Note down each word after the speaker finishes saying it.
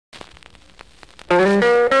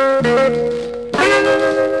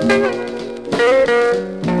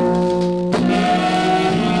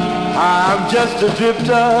I'm just a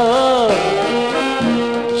drifter,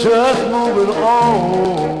 just moving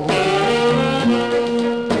on.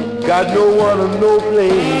 Got no one or no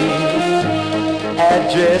place,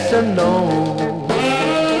 address unknown.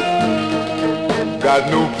 Got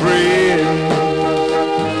no friends,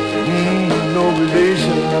 no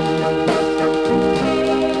relation.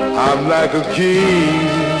 I'm like a king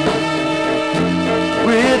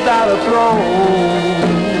without a throne.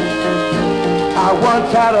 I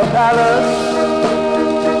once had a palace,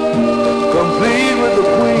 complete with a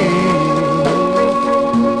queen.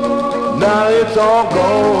 Now it's all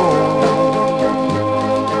gone.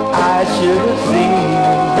 I should have seen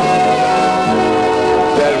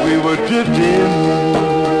that we were drifting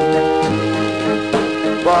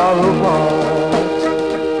far apart.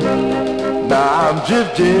 Now I'm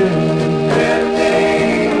drifting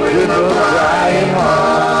with a crying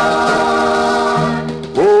heart.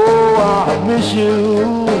 Oh, I miss you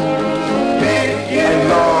and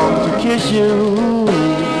long to kiss you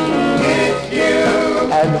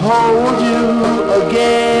and hold you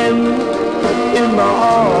again in my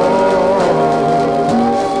arms.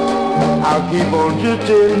 I'll keep on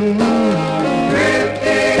drifting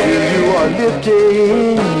till you are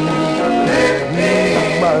lifting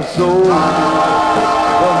my soul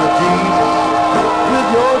from the deep with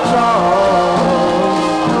your charms.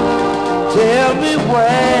 Tell me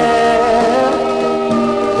where,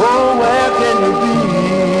 oh where can you be?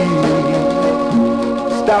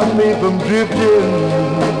 Stop me from drifting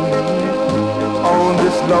on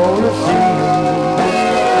this lonely sea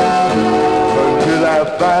until I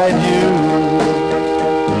find you.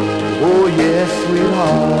 Oh yes,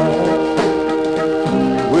 sweetheart.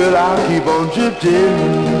 Well, I'll keep on drifting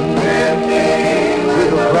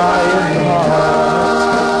with a crying heart.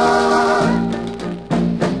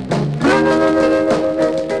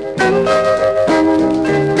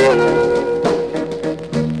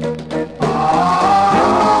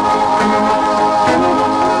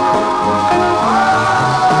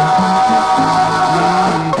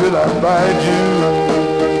 Till I find you.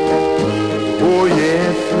 Oh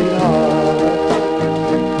yes, sweetheart.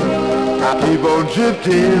 I keep on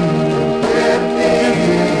drifting,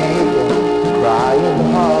 crying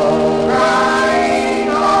hard, crying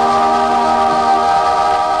hard.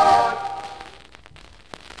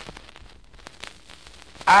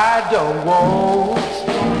 I don't want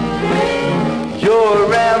your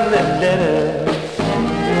rambling letters.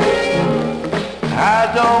 I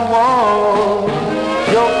don't want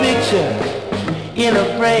your picture in a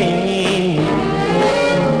frame.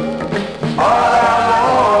 All I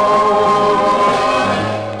want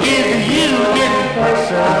is you in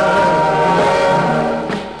person.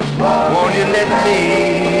 Won't you let me,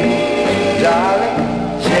 darling,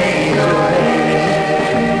 change your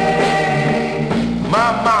name? My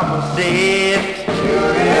mama said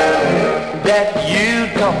that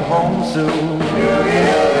you'd come home soon.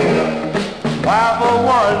 Papa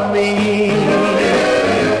warned me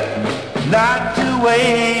not to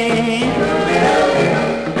wait.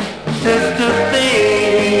 Sister,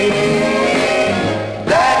 think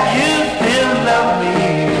that you still love me.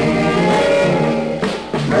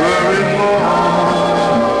 Worry more,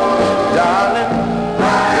 darling,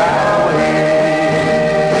 right away.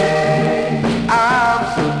 I'm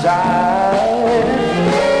so tired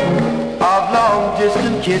of long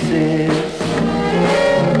distance kisses.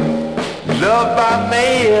 Love by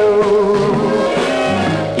mail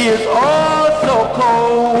is all so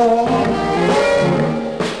cold.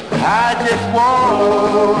 I just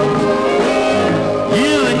want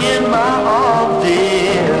you in my arms,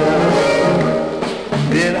 dear.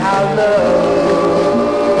 Then our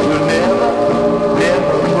love will never,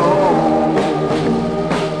 never grow.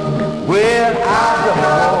 Well, I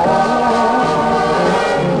don't want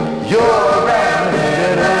your rambling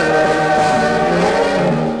letters.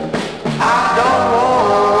 I don't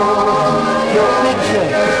want your picture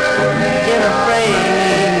in a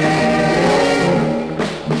frame.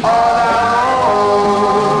 All I want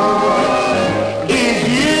is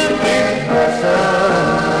you in person.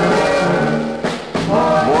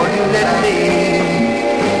 Won't you let me,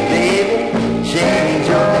 baby, change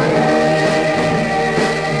your name?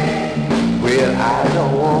 Well, I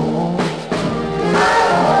don't want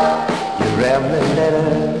your rambling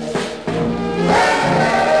letters.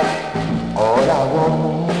 All I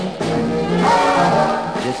want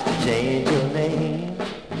is just to change your